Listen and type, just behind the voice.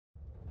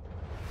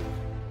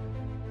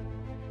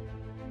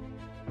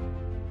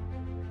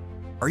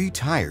Are you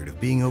tired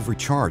of being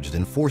overcharged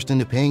and forced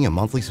into paying a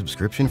monthly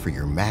subscription for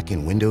your Mac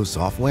and Windows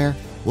software?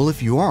 Well,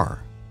 if you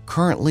are,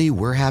 currently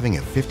we're having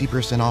a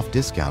 50% off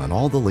discount on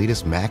all the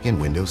latest Mac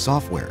and Windows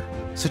software,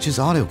 such as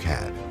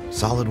AutoCAD,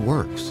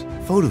 SolidWorks,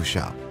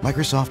 Photoshop,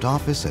 Microsoft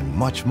Office, and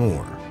much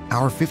more.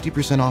 Our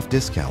 50% off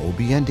discount will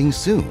be ending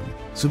soon,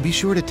 so be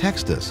sure to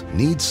text us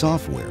 "Need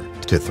Software"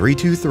 to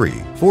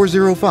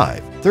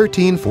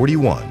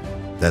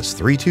 323-405-1341. That's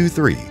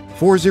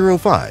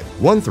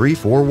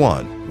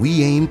 323-405-1341.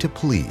 We aim to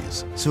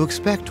please, so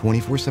expect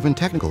 24/7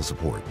 technical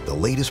support, the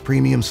latest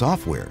premium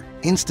software,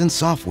 instant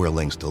software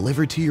links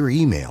delivered to your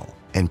email,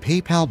 and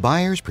PayPal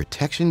buyer's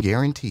protection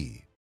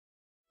guarantee.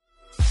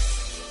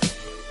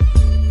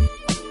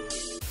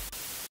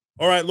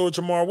 All right, Lord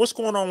Jamar, what's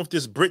going on with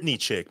this Brittney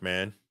chick,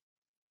 man?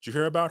 Did you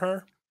hear about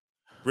her?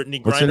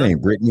 Brittney Griner? What's her name?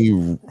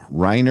 Brittney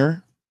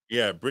Griner?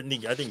 Yeah,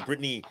 Brittney. I think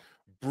Brittney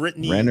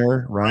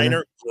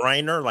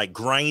Griner, like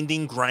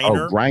grinding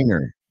Griner. Oh,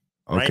 Griner.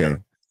 Okay.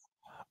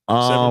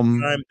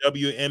 Seven-time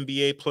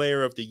WNBA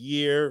Player of the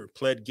Year,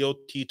 pled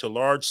guilty to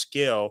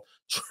large-scale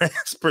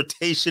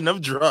transportation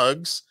of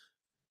drugs,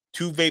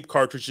 2 vape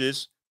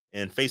cartridges,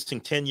 and facing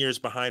 10 years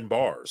behind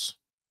bars.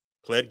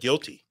 Pled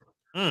guilty.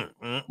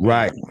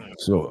 Right.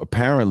 So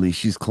apparently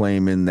she's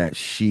claiming that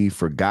she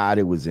forgot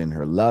it was in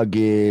her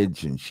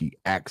luggage and she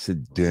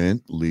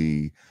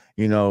accidentally,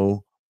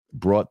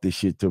 brought the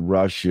shit to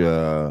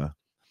Russia.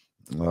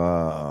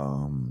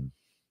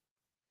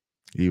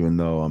 Even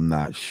though I'm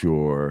not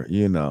sure,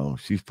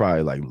 she's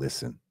probably like,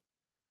 listen,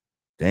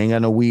 they ain't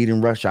got no weed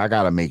in Russia. I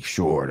gotta make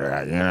sure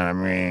that, you know what I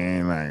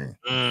mean? Like,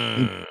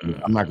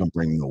 I'm not gonna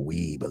bring no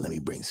weed, but let me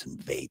bring some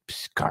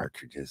vapes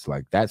cartridges.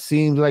 Like, that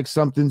seems like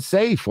something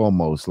safe,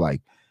 almost.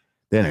 Like,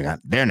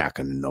 they're not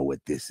gonna know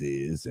what this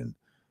is, and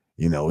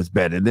it's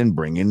better than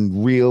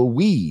bringing real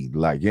weed.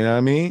 Like, you know what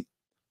I mean?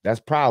 That's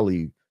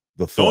probably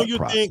the thought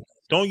process.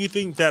 Don't you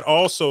think that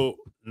also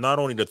not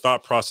only the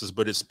thought process,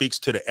 but it speaks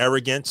to the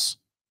arrogance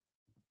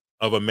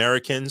of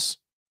Americans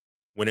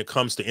when it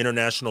comes to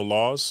international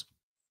laws?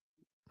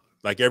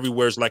 Like,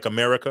 everywhere's like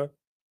America.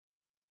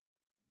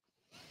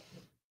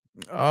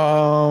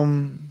 I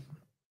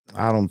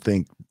don't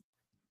think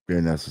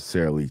they're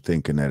necessarily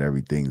thinking that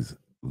everything's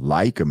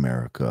like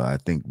America. I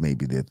think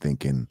maybe they're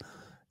thinking,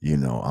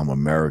 I'm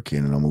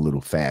American and I'm a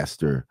little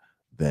faster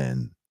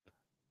than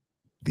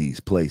these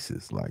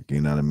places. Like,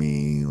 you know what I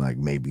mean? Like,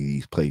 maybe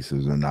these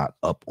places are not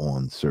up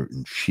on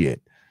certain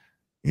shit,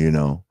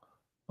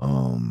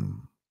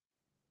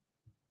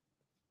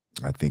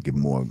 I think it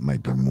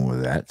might be more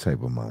of that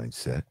type of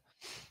mindset.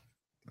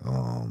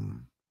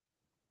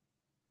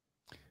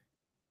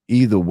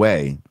 Either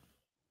way,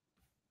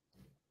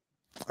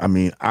 I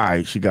mean,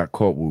 she got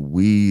caught with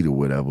weed or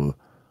whatever,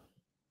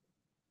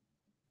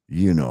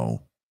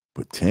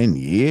 but 10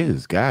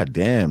 years,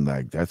 goddamn,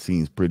 like, that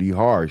seems pretty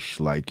harsh.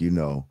 Like,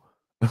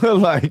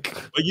 like.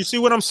 But you see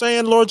what I'm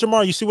saying, Lord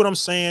Jamar? You see what I'm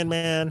saying,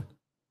 man?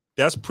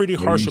 That's pretty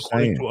harsh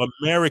according to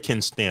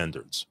American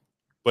standards.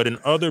 But in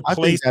other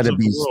places, I think that'd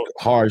be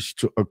harsh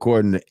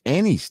according to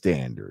any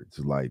standards.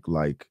 Like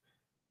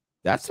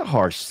that's a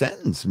harsh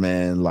sentence,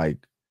 man.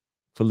 Like,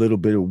 for a little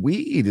bit of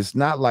weed, it's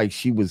not like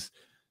she was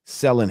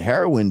selling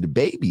heroin to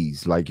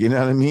babies. Like, you know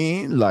what I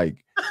mean?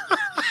 Like,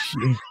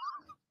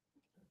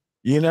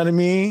 you know what I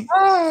mean?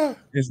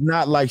 It's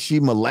not like she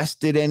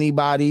molested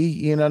anybody.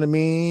 You know what I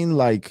mean?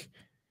 Like,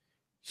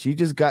 she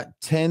just got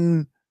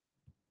 10.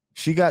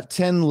 She got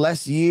 10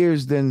 less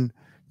years than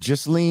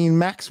Ghislaine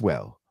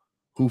Maxwell,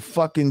 who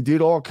fucking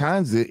did all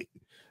kinds of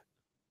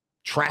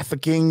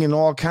trafficking and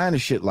all kind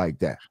of shit like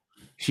that.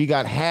 She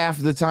got half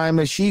the time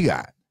that she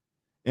got,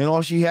 and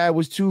all she had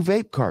was 2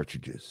 vape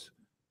cartridges.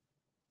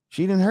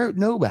 She didn't hurt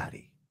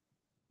nobody.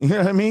 You know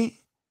what I mean?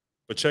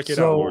 But check it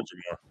out, Lord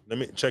Jamar. Let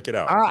me check it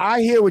out. I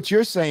hear what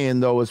you're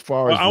saying, though, as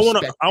far as I want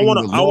to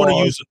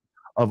use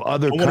of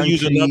other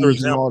countries and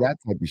all that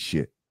type of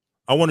shit.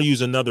 I want to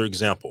use another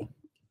example.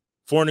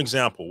 For an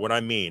example, what I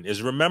mean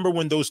is, remember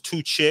when those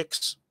 2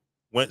 chicks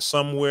went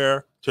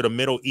somewhere to the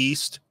Middle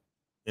East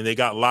and they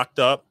got locked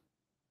up?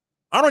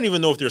 I don't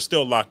even know if they're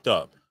still locked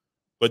up,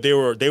 but they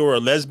were a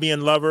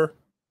lesbian lover,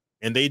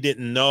 and they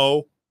didn't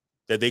know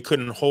that they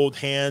couldn't hold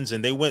hands,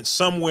 and they went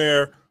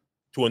somewhere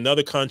to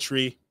another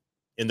country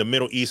in the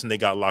Middle East and they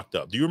got locked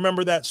up. Do you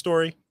remember that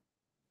story?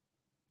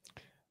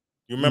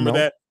 You remember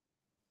that?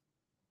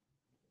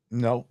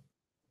 No.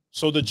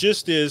 So the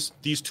gist is,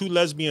 these 2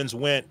 lesbians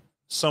went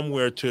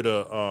somewhere to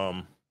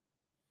the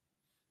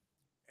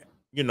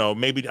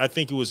maybe, I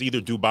think it was either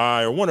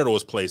Dubai or one of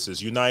those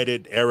places,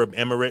 United Arab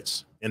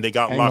Emirates, and they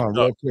got locked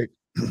up. Real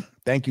quick.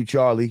 Thank you,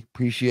 Charlie.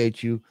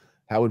 Appreciate you.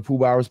 How would Pooh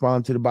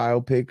respond to the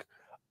biopic?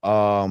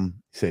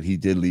 Said he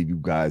did leave you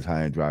guys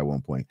high and dry at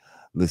one point.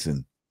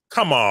 Listen,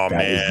 come on,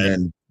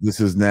 man. This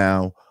is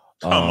now.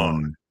 Come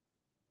on.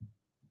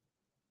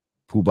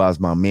 Pooh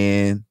my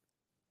man.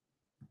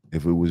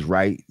 If it was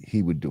right,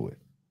 he would do it.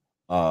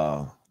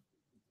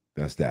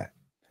 That's that.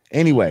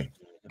 Anyway,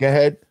 go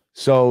ahead.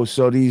 So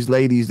these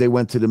ladies, they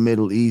went to the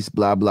Middle East,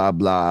 blah blah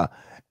blah,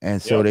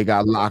 and so they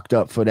got locked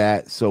up for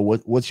that. So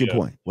what's your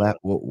point?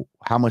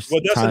 How How much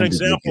Well, that's an time did they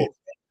get? example.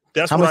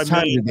 That's How what much I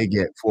time mean. did they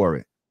get for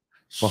it?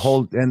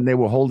 And they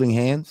were holding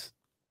hands.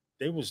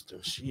 They was.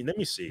 Let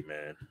me see,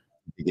 man.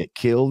 They get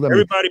killed. I mean,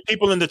 Everybody,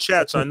 people in the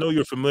chats, I know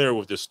you're familiar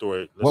with this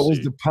story. What was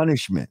the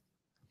punishment?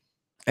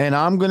 And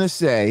I'm gonna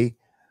say,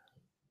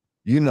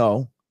 you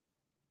know,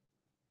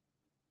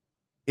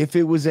 if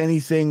it was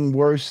anything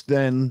worse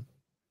than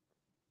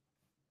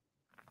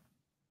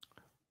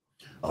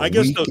I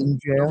guess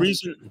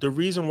the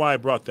reason why I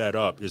brought that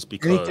up is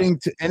because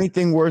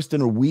anything worse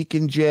than a week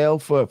in jail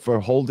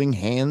for holding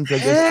hands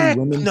against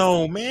two women.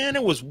 No, man,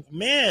 it was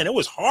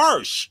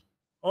harsh.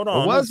 Hold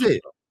on, what was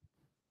it?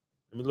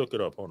 Let me look it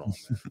up. Hold on,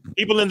 man.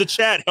 People in the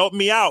chat, help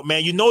me out,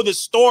 man. You know this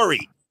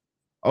story.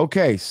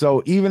 Okay,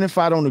 so even if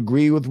I don't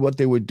agree with what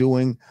they were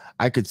doing,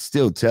 I could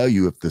still tell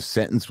you if the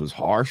sentence was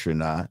harsh or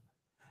not.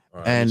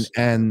 Right,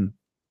 and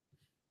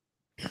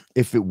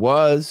if it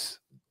was,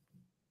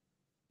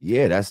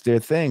 yeah, that's their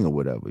thing or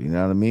whatever. You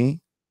know what I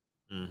mean?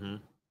 Mm-hmm.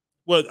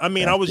 Well, I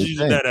mean, I was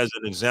using that as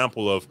an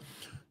example of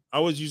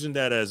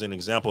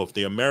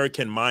the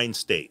American mind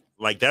state.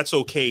 Like, that's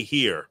okay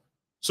here.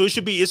 So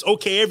it's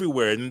okay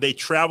everywhere. And they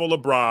travel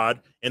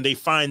abroad and they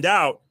find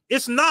out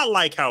it's not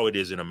like how it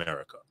is in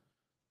America.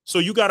 So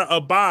you got to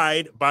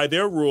abide by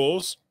their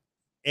rules,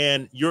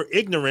 and your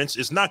ignorance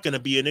is not going to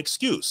be an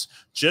excuse.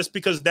 Just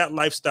because that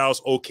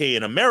lifestyle's okay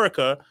in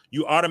America,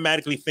 you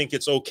automatically think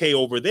it's okay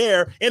over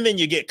there, and then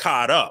you get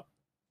caught up.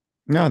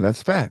 No,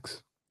 that's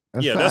facts.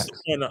 That's the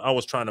point I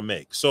was trying to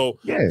make. So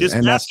yeah, this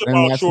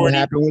basketball shorty, what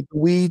happened with the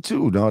weed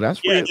too. No,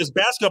 that's real. This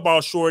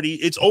basketball shorty,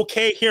 it's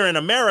okay here in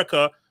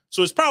America,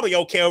 so it's probably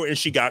okay, and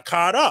she got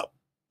caught up.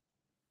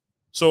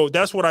 So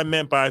that's what I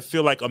meant by I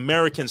feel like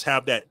Americans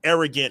have that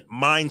arrogant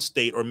mind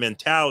state or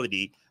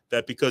mentality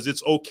that because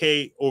it's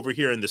okay over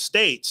here in the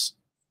States,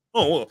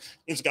 oh, well,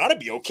 it's got to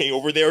be okay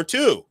over there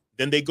too.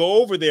 Then they go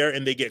over there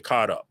and they get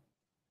caught up.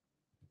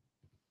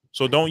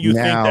 So don't you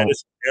think that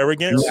is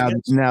arrogance?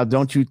 Now,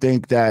 don't you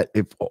think that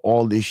if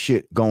all this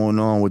shit going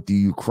on with the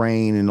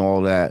Ukraine and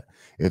all that,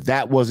 if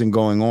that wasn't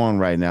going on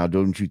right now,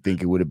 don't you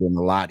think it would have been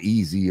a lot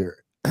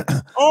easier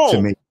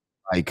to make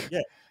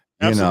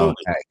absolutely.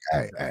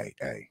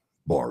 Hey,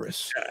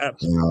 Boris,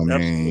 you know what I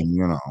mean?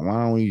 You know,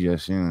 why don't we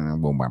just,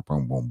 boom, boom,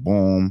 boom, boom,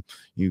 boom.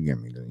 You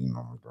give me the,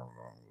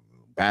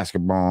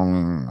 basketball,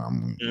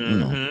 and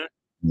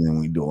then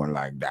we do it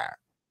like that.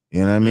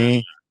 You know what I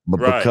mean? But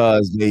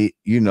because they,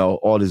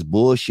 all this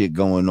bullshit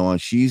going on,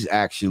 she's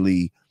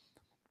actually,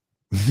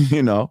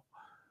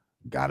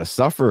 got to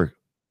suffer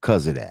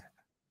because of that.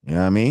 You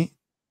know what I mean?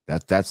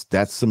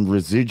 That's some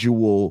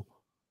residual,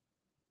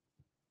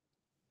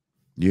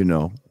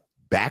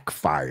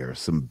 backfire,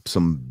 some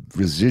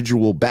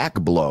residual back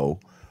blow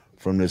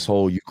from this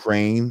whole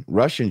Ukraine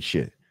Russian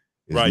shit.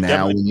 Right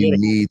now, when you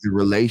need the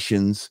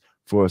relations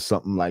for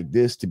something like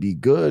this to be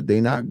good,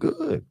 they're not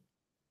good.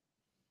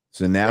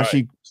 So now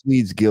she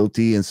pleads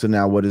guilty, and so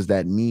now what does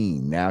that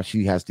mean? Now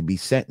she has to be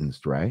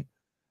sentenced, right?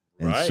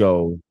 And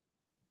so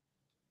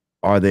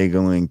are they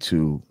going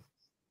to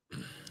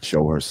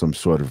show her some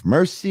sort of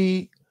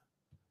mercy?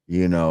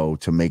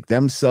 To make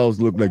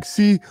themselves look like,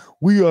 see,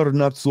 we are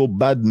not so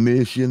bad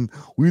nation.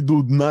 We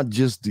do not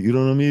just,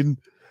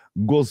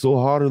 go so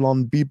hard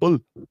on people.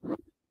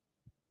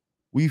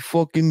 We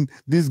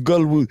this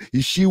girl,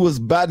 she was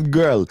bad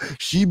girl.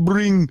 She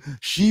bring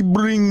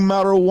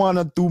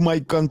marijuana to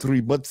my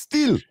country, but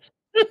still,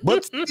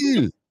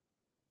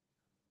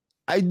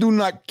 I do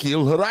not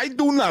kill her. I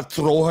do not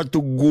throw her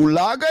to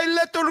gulag. I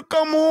let her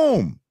come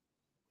home.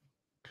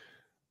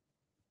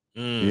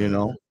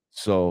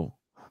 So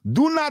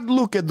do not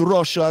look at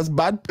Russia as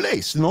bad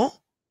place, no?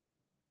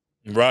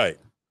 Right.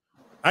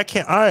 I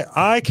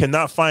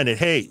cannot find it.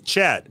 Hey,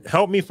 chat,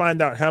 help me find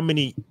out how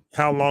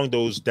long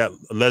that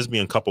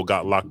lesbian couple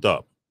got locked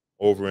up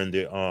over in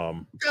the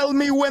Tell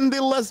me when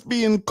the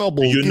lesbian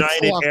couple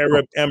United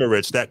Arab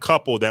Emirates, that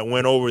couple that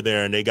went over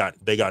there and they got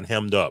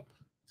hemmed up.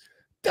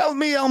 Tell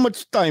me how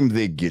much time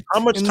they get.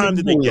 How much time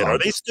did they get? Are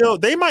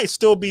they might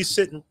still be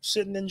sitting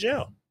in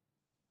jail.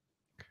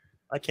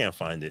 I can't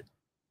find it.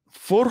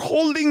 For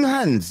holding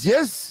hands,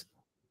 yes.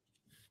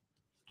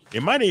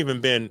 It might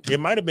have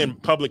been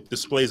public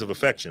displays of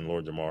affection,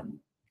 Lord Jamar.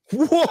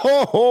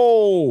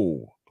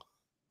 Whoa.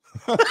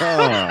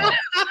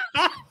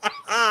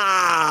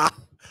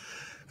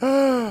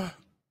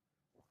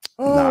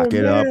 Knock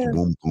it up.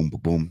 Boom, boom, boom,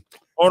 boom.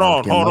 Hold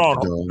on.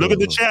 Look at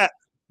the chat.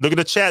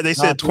 They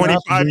said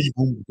 25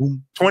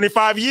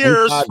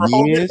 years for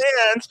holding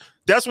hands.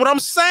 That's what I'm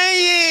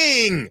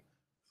saying.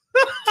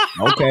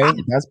 Okay,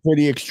 that's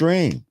pretty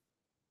extreme.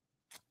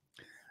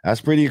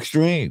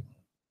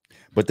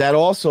 But that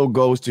also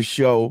goes to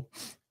show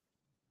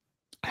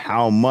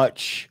how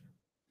much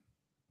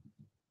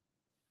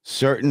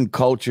certain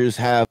cultures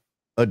have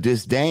a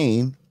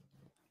disdain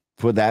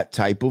for that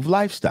type of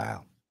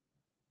lifestyle.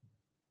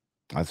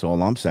 That's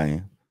all I'm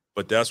saying.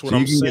 But that's what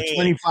I'm saying. You can get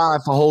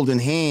 25 for holding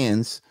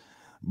hands,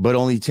 but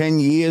only 10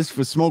 years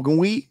for smoking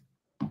weed.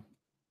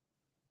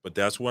 But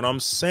that's what I'm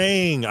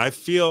saying. I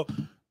feel,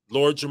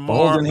 Lord Jamar,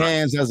 holding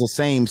hands as a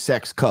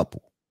same-sex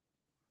couple.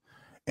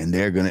 and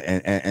they're gonna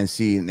and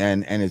see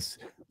and it's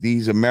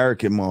these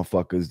American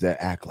motherfuckers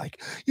that act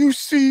like, you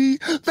see,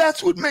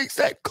 that's what makes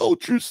that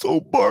culture so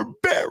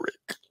barbaric.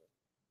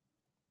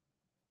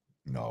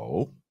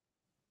 No.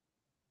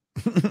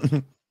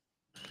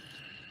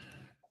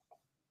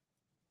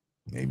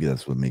 Maybe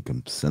that's what make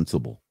them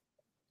sensible.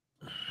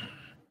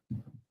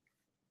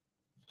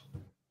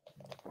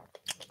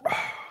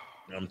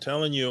 I'm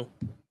telling you,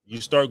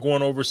 you start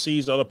going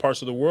overseas, other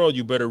parts of the world,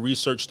 you better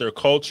research their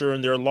culture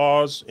and their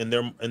laws and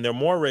their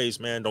mores,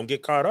 man. Don't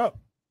get caught up.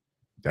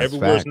 That's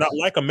Everywhere's facts. not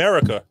like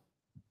America.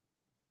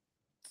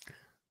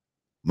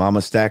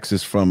 Mama Stacks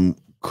is from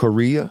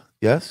Korea,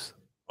 yes?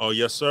 Oh,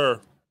 yes, sir.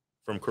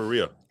 From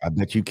Korea. I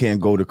bet you can't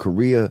go to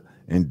Korea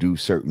and do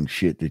certain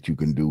shit that you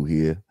can do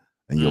here,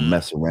 and you'll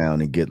mess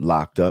around and get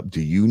locked up. Do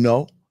you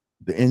know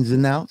the ins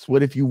and outs?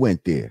 What if you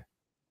went there?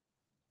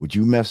 Would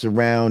you mess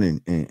around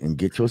and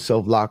get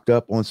yourself locked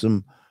up on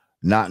some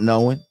not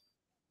knowing?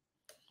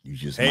 You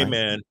just Hey,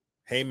 might.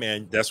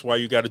 man, that's why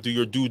you got to do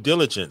your due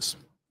diligence.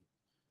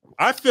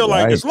 I feel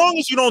like as long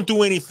as you don't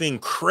do anything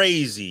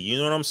crazy, you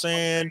know what I'm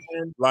saying?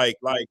 Like,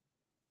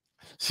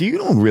 see, you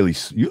don't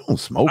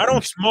smoke. I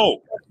don't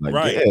smoke, like,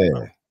 right?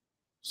 Yeah.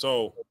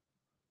 So,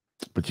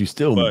 but you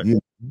still,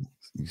 you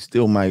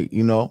still might,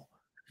 you know,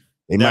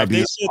 they might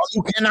be.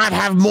 You cannot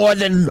have more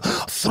than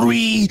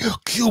 3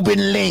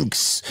 Cuban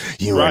links.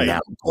 You are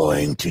now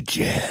going to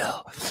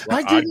jail. Well,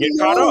 I didn't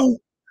know.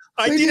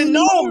 I didn't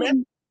know,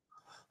 man.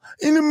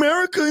 In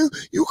America,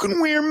 you can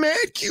wear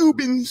mad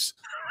Cubans.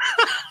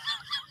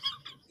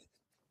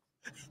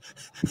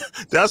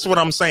 That's what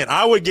I'm saying.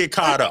 I would get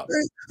caught up.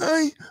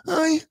 I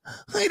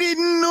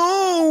didn't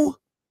know.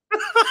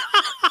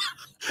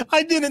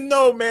 I didn't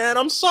know, man.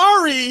 I'm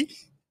sorry.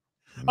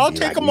 I'll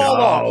take them all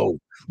off.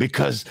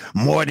 Because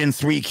more than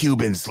 3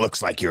 Cubans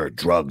looks like you're a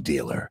drug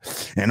dealer.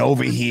 And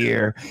over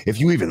here, if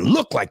you even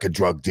look like a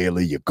drug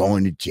dealer, you're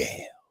going to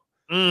jail.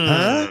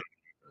 Huh?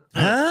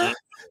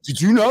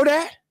 Did you know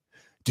that?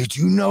 Did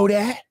you know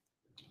that?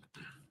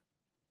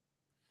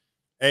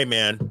 Hey,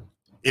 man,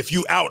 if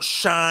you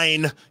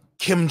outshine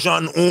Kim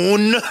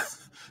Jong-un.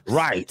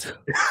 Right.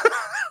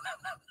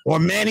 Or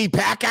Manny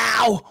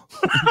Pacquiao.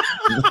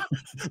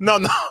 No.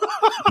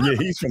 Yeah,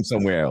 he's from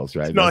somewhere else,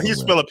 right? No,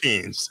 he's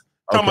Philippines.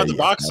 Talking about the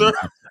boxer.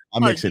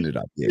 I'm mixing it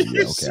up. Yeah, okay.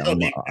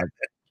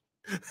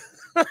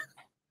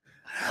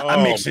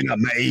 I'm mixing up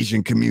my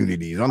Asian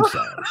communities. I'm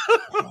sorry.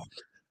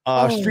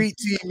 Street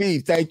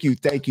TV, thank you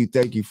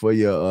for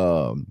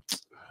your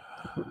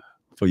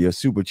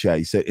super chat.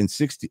 He said,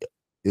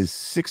 is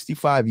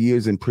 65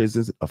 years in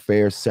prison a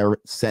fair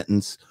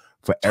sentence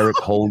for Eric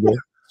Holder,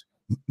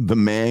 the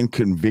man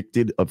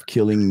convicted of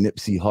killing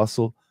Nipsey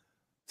Hussle?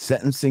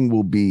 Sentencing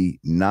will be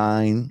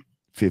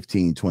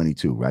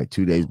 9/15/22, right?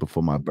 2 days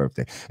before my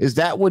birthday. Is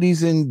that what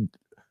he's in?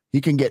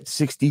 He can get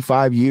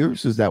 65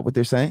 years? Is that what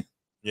they're saying?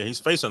 Yeah, he's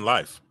facing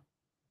life.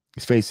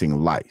 He's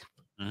facing life.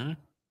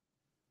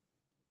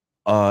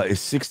 Is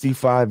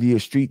 65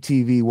 years? Street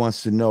TV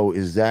wants to know,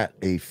 is that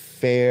a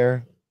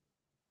fair?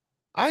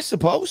 I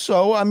suppose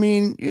so. I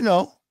mean, you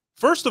know.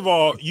 First of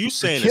all, you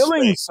saying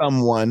killing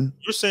someone.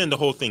 You're saying the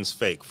whole thing's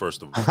fake,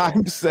 first of all.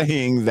 I'm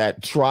saying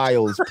that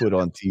trials put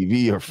on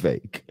TV are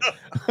fake.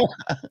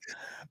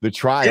 The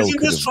trial.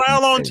 Isn't this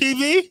trial on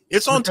TV?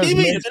 It's on TV,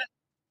 isn't it?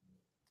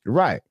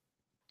 Right.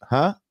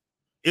 Huh?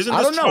 Isn't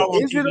I this don't know.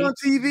 Is it on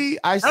TV?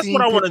 That's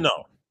what I want to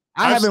know.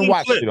 I haven't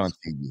watched it on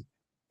TV.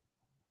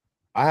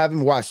 I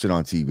haven't watched it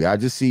on TV. I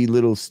just see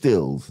little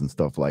stills and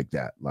stuff like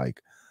that. Like,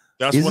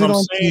 that's what I'm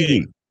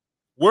saying. TV?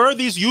 Where are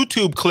these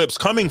YouTube clips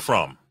coming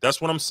from?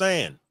 That's what I'm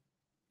saying.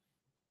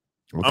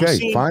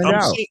 Okay, find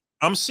out.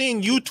 I'm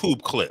seeing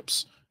YouTube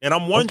clips, and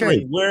I'm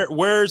wondering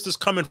where is this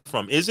coming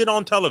from? Is it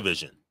on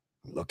television?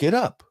 Look it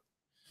up.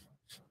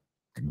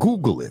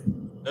 Google it.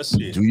 Let's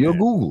see. Do your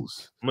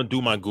Googles. I'm gonna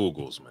do my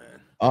Googles, man.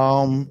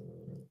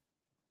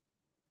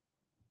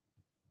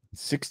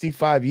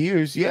 65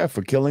 years, yeah,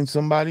 for killing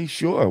somebody,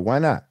 sure. Why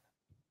not?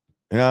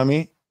 You know what I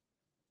mean?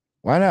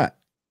 Why not?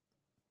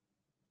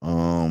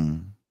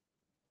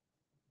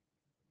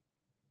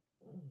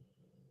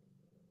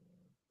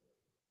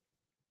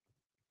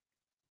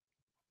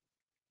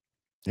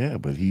 Yeah,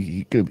 but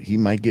he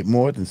might get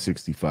more than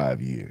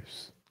 65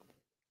 years.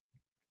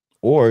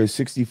 Or is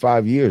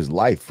 65 years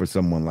life for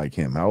someone like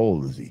him? How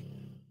old is he?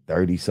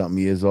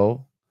 30-something years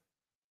old?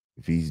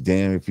 If he's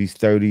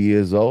 30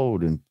 years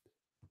old, and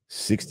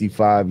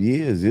 65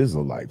 years is a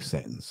life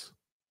sentence.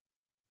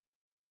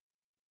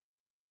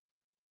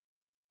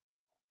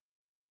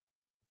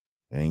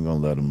 They ain't gonna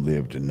let him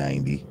live to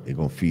 90. They're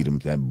gonna feed him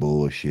that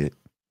bullshit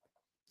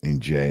in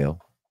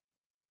jail.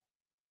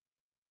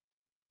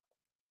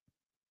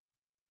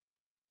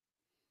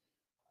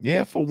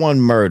 Yeah, for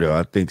one murder,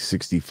 I think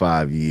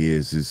 65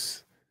 years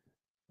is,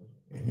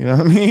 you know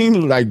what I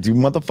mean? Like, do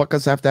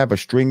motherfuckers have to have a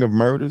string of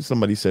murders?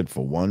 Somebody said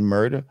for one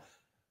murder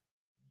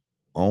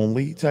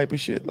only type of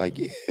shit. Like,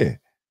 yeah.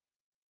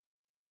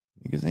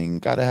 Niggas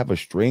ain't got to have a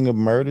string of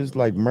murders.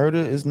 Like, murder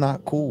is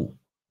not cool.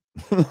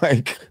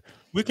 Like,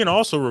 we can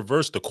also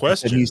reverse the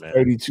question. He's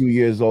 32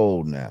 years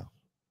old now.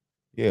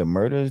 Yeah,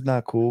 murder is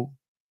not cool.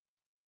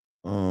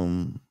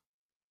 So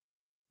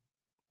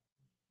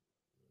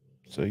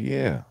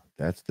yeah,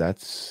 that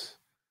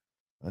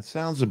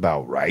sounds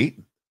about right.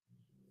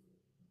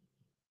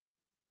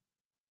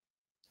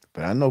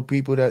 But I know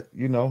people that,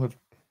 have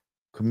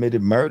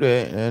committed murder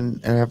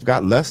and have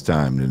got less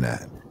time than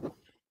that.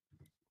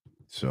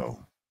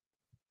 So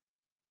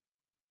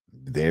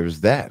there's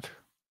that.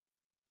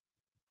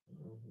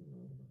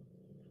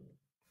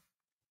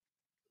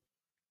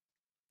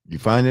 You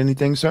find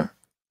anything, sir?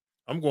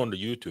 I'm going to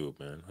YouTube,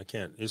 man. I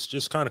can't. It's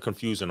just kind of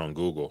confusing on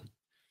Google.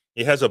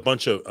 It has a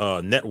bunch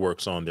of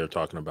networks on there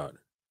talking about it.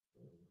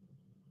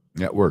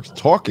 Networks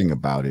talking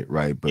about it,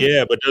 right? But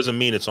yeah, but doesn't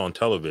mean it's on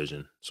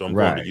television. So I'm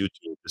going to right.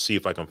 YouTube to see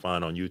if I can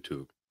find on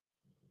YouTube.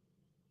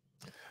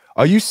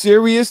 Are you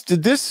serious?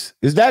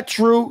 Is that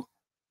true?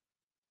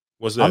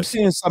 What's that? I'm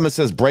seeing something that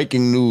says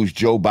breaking news: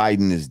 Joe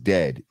Biden is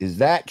dead. Is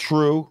that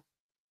true?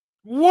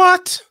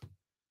 What?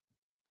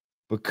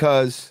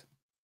 Because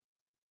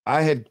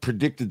I had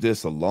predicted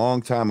this a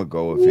long time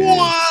ago.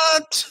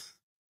 What?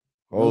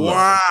 Hold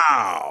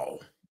wow.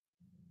 Up.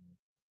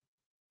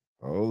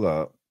 Hold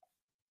up.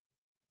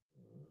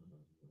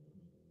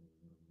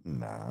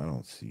 Nah, I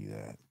don't see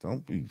that.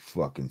 Don't be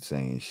fucking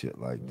saying shit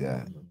like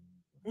that.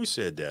 Who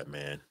said that,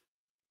 man?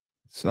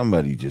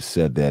 Somebody just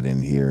said that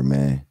in here,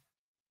 man.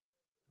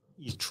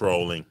 He's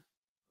trolling.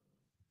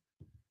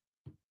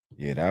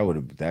 Yeah,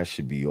 that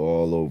should be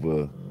all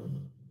over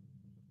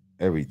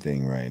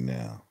everything right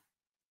now.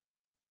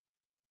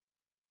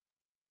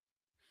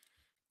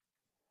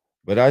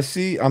 But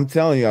I'm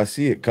telling you, I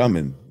see it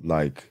coming.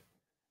 Like,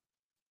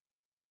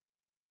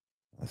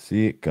 I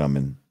see it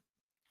coming.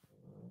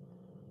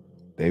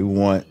 They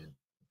want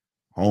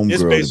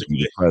homegirl to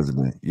be the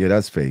president. Yeah,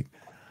 that's fake.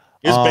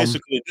 It's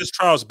basically, this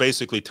trial is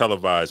basically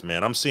televised,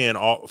 man. I'm seeing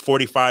all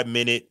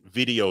 45-minute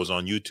videos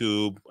on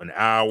YouTube, an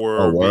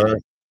hour.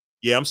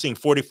 Yeah, I'm seeing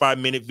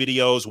 45-minute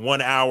videos,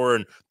 1 hour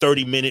and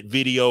 30-minute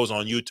videos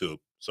on YouTube.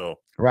 So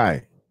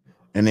right.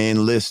 And they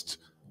enlist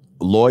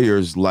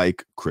lawyers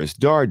like Chris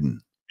Darden.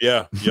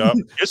 Yeah.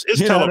 It's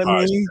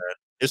televised, man.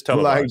 It's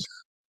televised.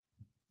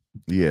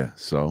 Yeah,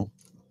 so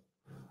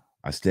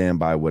I stand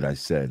by what I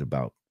said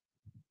about,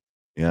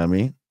 you know what I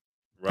mean?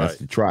 Right. That's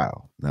the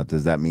trial. Now,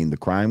 does that mean the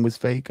crime was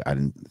fake? I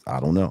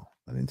don't know.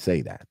 I didn't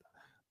say that.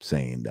 I'm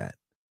saying that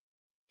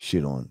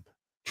shit on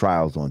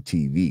trials on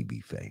TV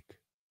be fake.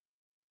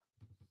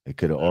 They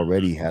could have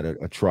already had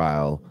a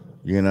trial,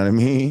 you know what I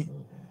mean?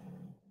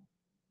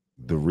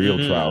 The real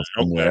trial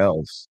somewhere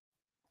else.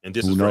 And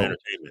this is for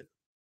entertainment.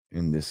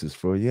 And this is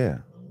for, yeah.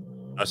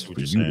 I see what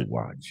you're saying. To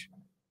watch.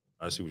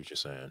 I see what you're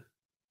saying.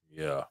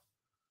 Yeah.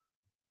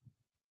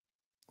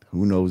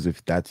 Who knows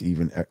if that's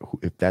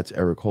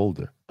Eric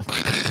Holder?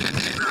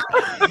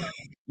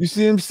 You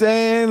see what I'm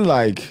saying?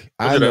 Like,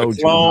 I know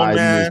Joe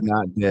Biden is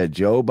not dead.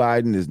 Joe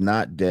Biden is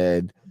not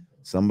dead.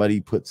 Somebody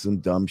put some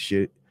dumb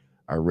shit.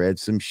 I read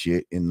some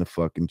shit in the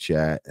fucking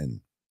chat, and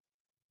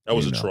that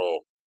was a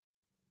troll.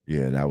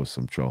 Yeah, that was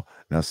some troll.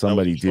 Now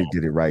somebody did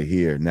get it right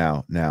here.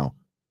 Now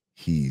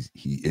he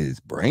is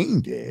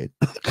brain dead.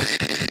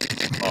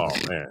 Oh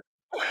man.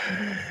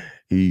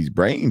 He's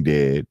brain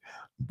dead,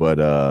 but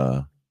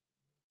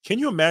can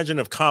you imagine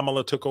if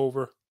Kamala took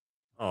over?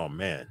 Oh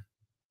man.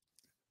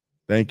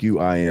 Thank you.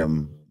 I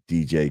am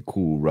DJ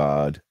Cool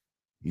Rod.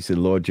 He said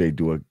Lord J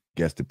do a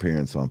guest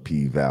appearance on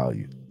P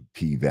Valley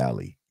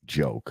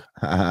joke.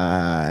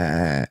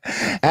 Let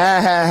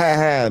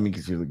me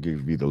give you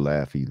the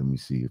laughy. Let me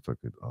see if I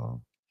could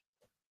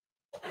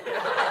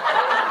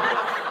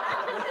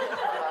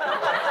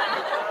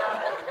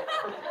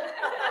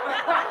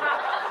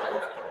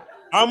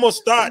I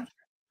almost thought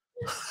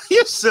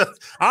you said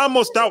I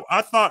almost thought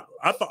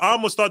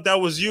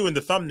that was you in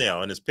the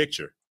thumbnail in his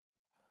picture.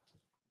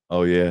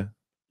 Oh yeah.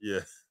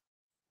 Yeah.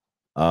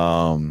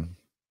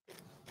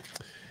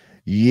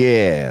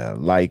 Yeah,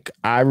 like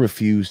I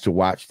refuse to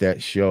watch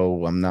that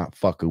show. I'm not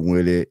fucking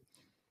with it.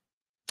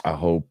 I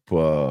hope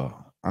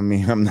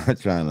I'm not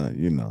trying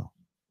to,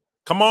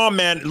 Come on,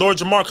 man. Lord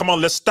Jamar, come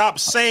on. Let's stop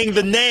saying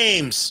the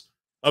names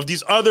of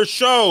these other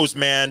shows,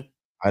 man.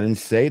 I didn't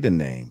say the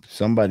name.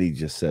 Somebody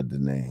just said the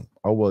name.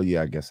 Oh, well,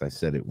 yeah, I guess I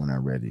said it when I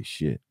read his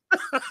shit.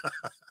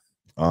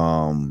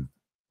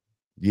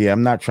 Yeah,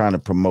 I'm not trying to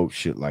promote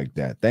shit like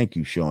that. Thank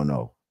you,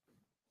 Shauno.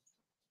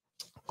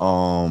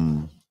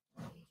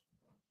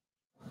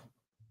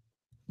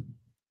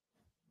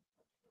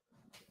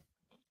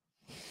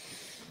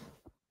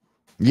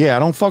 Yeah, I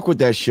don't fuck with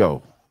that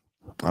show.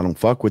 I don't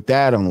fuck with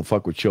that. I don't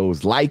fuck with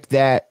shows like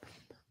that.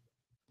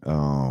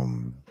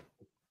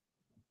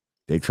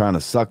 They trying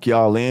to suck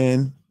y'all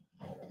in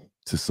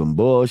to some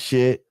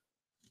bullshit.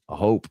 I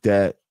hope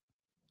that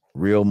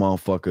real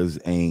motherfuckers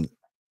ain't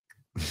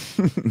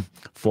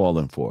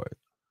falling for it.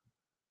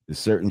 There's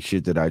certain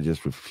shit that I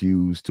just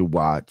refuse to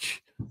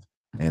watch,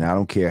 and I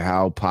don't care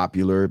how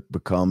popular it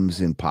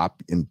becomes in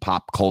pop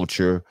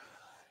culture.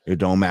 It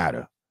don't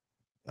matter.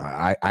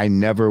 I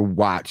never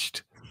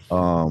watched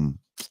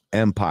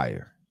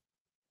Empire.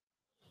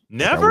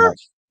 Never?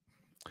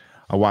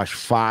 I watched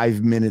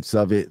 5 minutes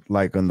of it,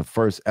 like on the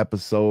first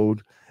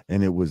episode,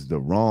 and it was the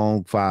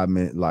wrong 5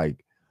 minutes.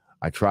 Like,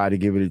 I tried to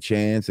give it a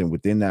chance, and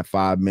within that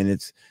 5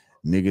 minutes,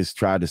 niggas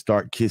tried to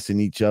start kissing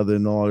each other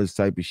and all this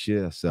type of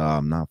shit. So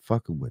I'm not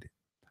fucking with it.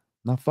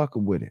 Not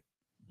fucking with it.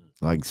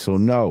 Like, so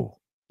no,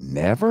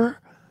 never.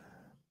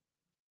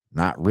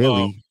 Not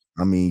really.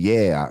 I mean,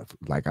 yeah,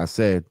 like I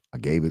said, I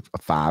gave it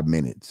 5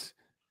 minutes,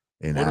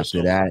 and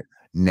after that,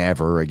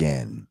 never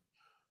again.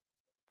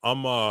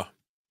 I'm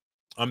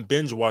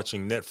binge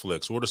watching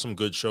Netflix. What are some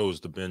good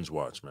shows to binge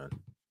watch, man?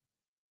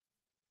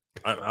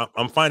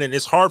 I'm finding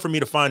it's hard for me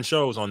to find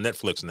shows on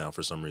Netflix now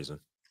for some reason.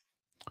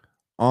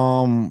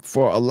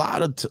 For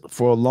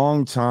a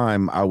long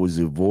time, I was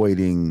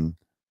avoiding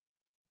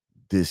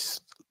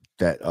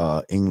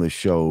that English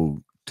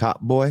show Top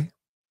Boy.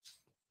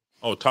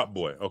 Oh, Top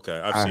Boy. Okay,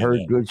 I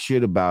heard good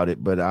shit about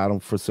it, but I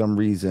don't. For some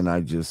reason, I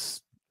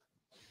don't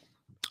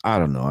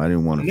know. I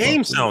didn't want to. The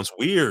name sounds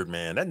weird,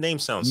 man. That name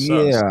sounds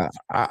sus. Yeah.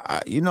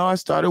 I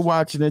started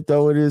watching it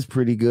though. It is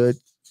pretty good.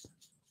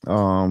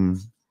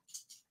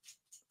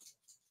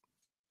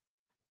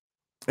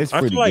 It's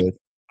pretty good.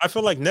 I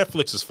feel like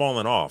Netflix is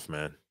falling off,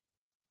 man.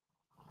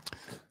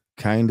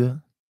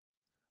 Kinda.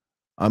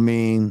 I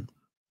mean,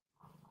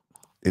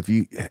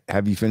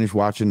 have you finished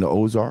watching the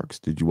Ozarks?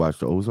 Did you watch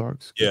the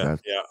Ozarks? Yeah,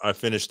 I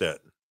finished that.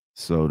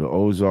 So the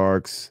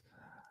Ozarks,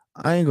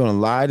 I ain't gonna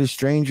lie, to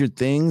Stranger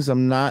Things,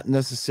 I'm not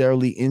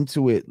necessarily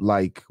into it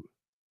like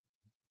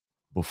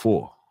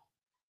before.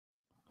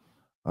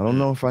 I don't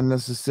know if I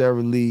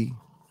necessarily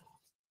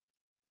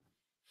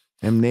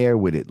am there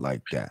with it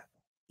like that.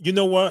 You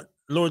know what,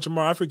 Lord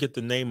Jamar, I forget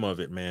the name of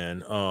it,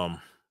 man.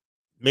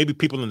 Maybe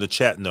people in the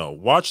chat know.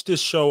 Watch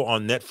this show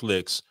on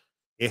Netflix.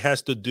 It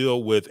has to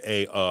deal with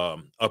a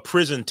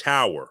prison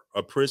tower,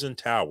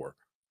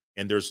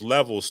 and there's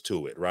levels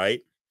to it,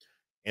 right?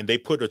 And they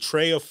put a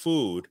tray of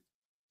food,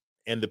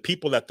 and the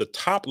people at the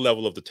top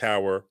level of the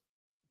tower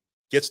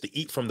gets to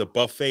eat from the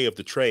buffet of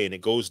the tray, and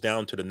it goes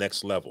down to the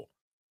next level.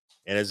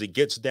 And as it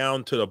gets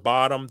down to the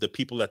bottom, the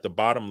people at the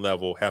bottom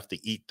level have to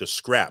eat the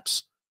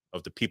scraps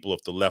of the people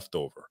of the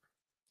leftover.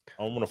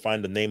 I want to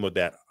find the name of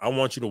that. I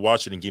want you to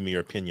watch it and give me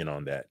your opinion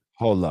on that.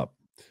 Hold up.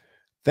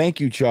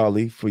 Thank you,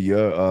 Charlie, for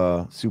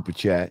your super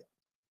chat.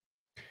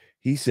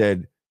 He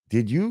said,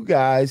 did you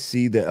guys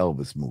see the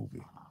Elvis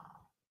movie?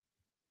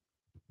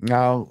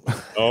 No.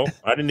 Oh,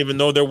 I didn't even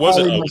know there was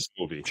an Elvis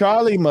movie.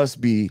 Charlie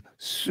must be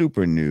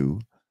super new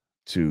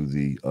to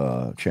the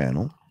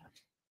channel.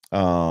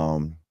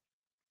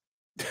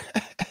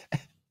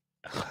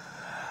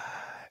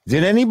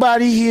 Did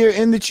anybody here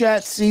in the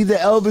chat see the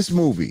Elvis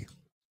movie?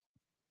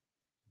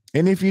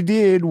 And if you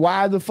did,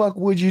 why the fuck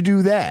would you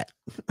do that?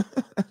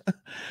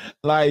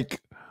 Like,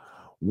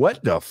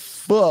 what the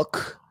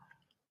fuck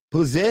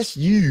possessed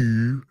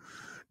you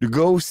to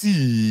go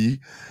see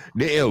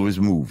the Elvis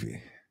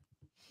movie?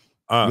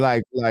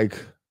 Like,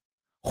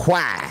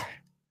 why?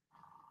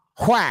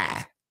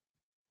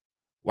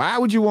 Why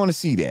would you want to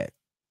see that?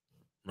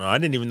 No, I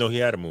didn't even know he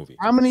had a movie.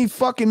 How many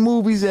fucking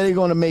movies are they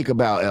going to make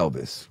about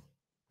Elvis?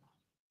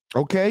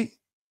 Okay.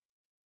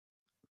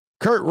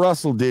 Kurt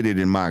Russell did it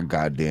in my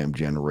goddamn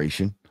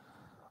generation.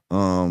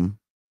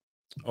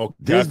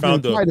 There's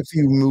been quite a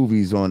few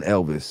movies on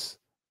Elvis.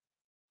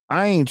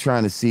 I ain't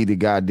trying to see the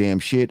goddamn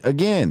shit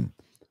again.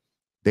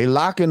 They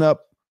locking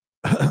up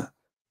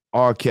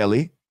R.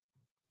 Kelly,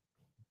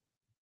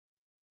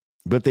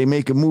 but they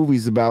making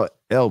movies about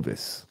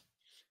Elvis.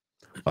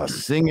 A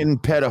singing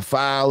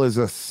pedophile is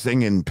a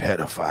singing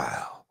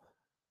pedophile.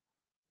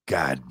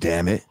 God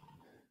damn it.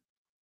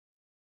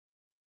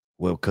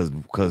 Well, cause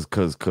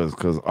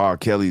R.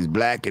 Kelly's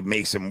black, it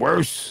makes him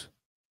worse.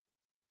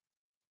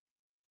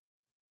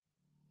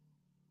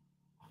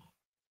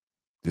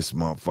 This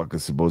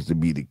motherfucker's supposed to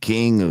be the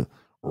king of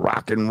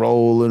rock and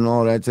roll and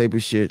all that type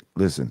of shit.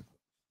 Listen,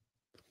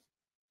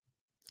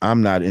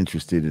 I'm not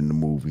interested in the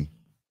movie.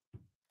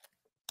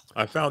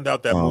 I found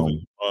out that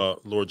movie,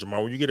 Lord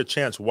Jamar. When you get a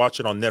chance, watch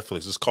it on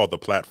Netflix. It's called The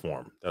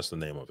Platform. That's the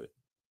name of it.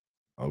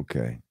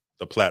 Okay.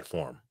 The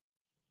Platform.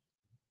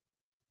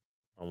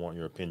 I want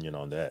your opinion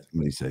on that.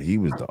 Somebody said he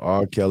was the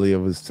R. Kelly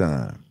of his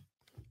time.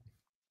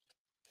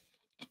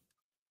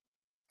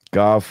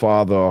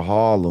 Godfather of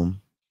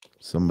Harlem.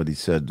 Somebody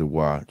said to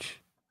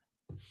watch.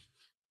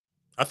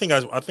 I think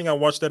I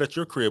watched that at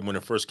your crib when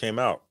it first came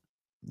out.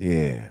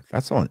 Yeah,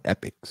 that's on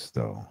Epics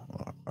though.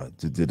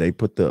 Did they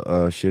put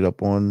the shit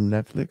up on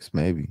Netflix?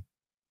 Maybe.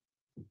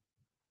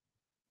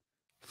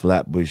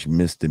 Flatbush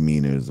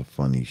Misdemeanor is a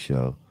funny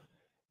show.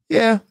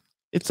 Yeah,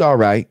 it's all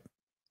right.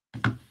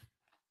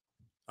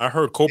 I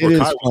heard Cobra Kai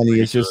was funny.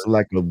 It's good. Just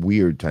like a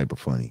weird type of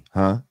funny,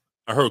 huh?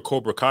 I heard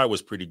Cobra Kai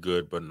was pretty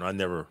good, but I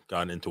never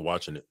got into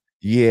watching it.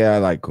 Yeah, I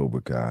like Cobra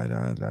Kai.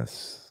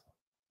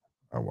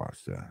 I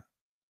watched that.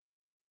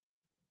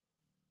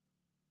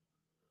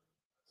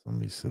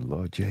 Somebody said,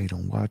 Lord J,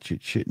 don't watch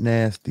it. Shit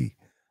nasty.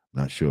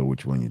 Not sure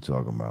which one you're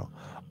talking about.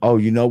 Oh,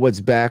 you know what's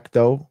back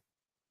though?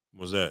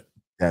 What's that?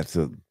 That's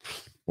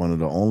one of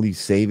the only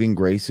saving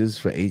graces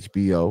for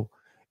HBO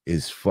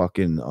is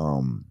fucking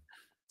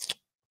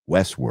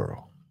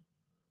Westworld.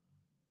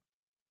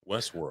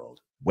 Westworld.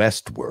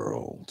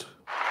 Westworld.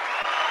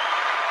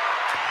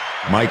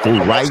 Michael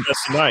Wright.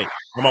 Tonight.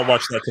 I might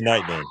watch that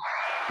tonight then.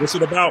 What's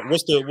it about?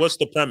 What's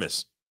the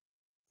premise?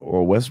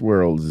 Or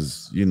Westworld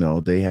is, you know,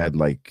 they had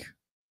like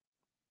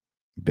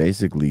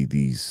basically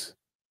these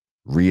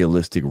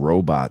realistic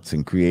robots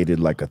and created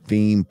like a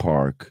theme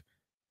park,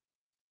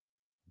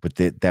 but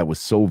that was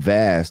so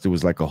vast, it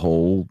was like a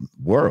whole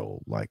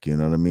world, like, you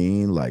know what I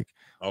mean, like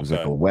it was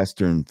like a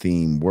Western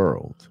themed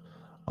world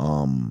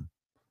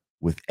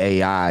with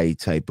AI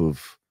type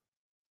of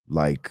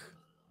like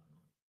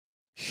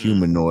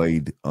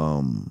humanoid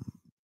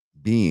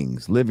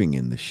beings living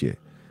in the shit,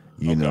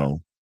 you know.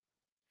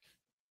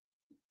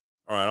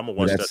 All right, I'm gonna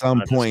watch but that. At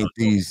some point,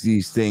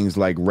 these things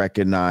like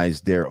recognize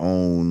their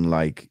own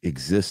like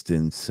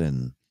existence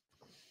and,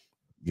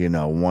 you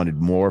know, wanted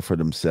more for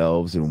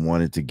themselves and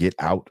wanted to get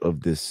out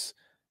of this,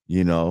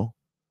 you know,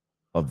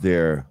 of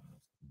their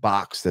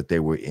box that they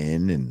were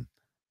in. And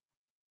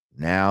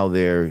now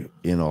they're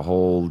in a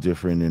whole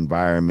different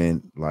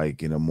environment,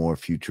 like in a more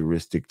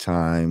futuristic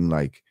time.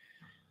 Like,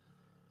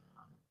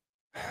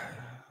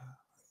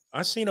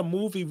 I seen a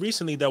movie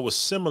recently that was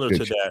similar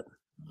to that.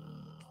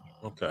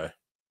 Okay.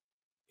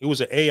 It was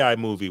an AI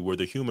movie where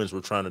the humans were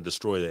trying to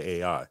destroy the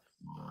AI.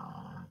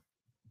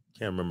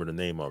 Can't remember the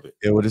name of it.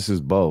 Yeah, well, this is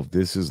both.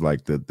 This is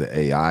like the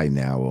AI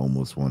now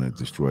almost want to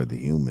destroy the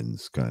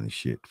humans kind of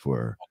shit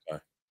for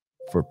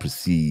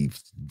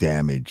perceived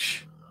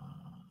damage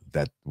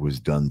that was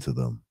done to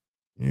them,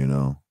 you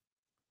know.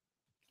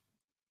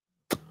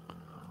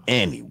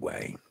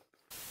 Anyway,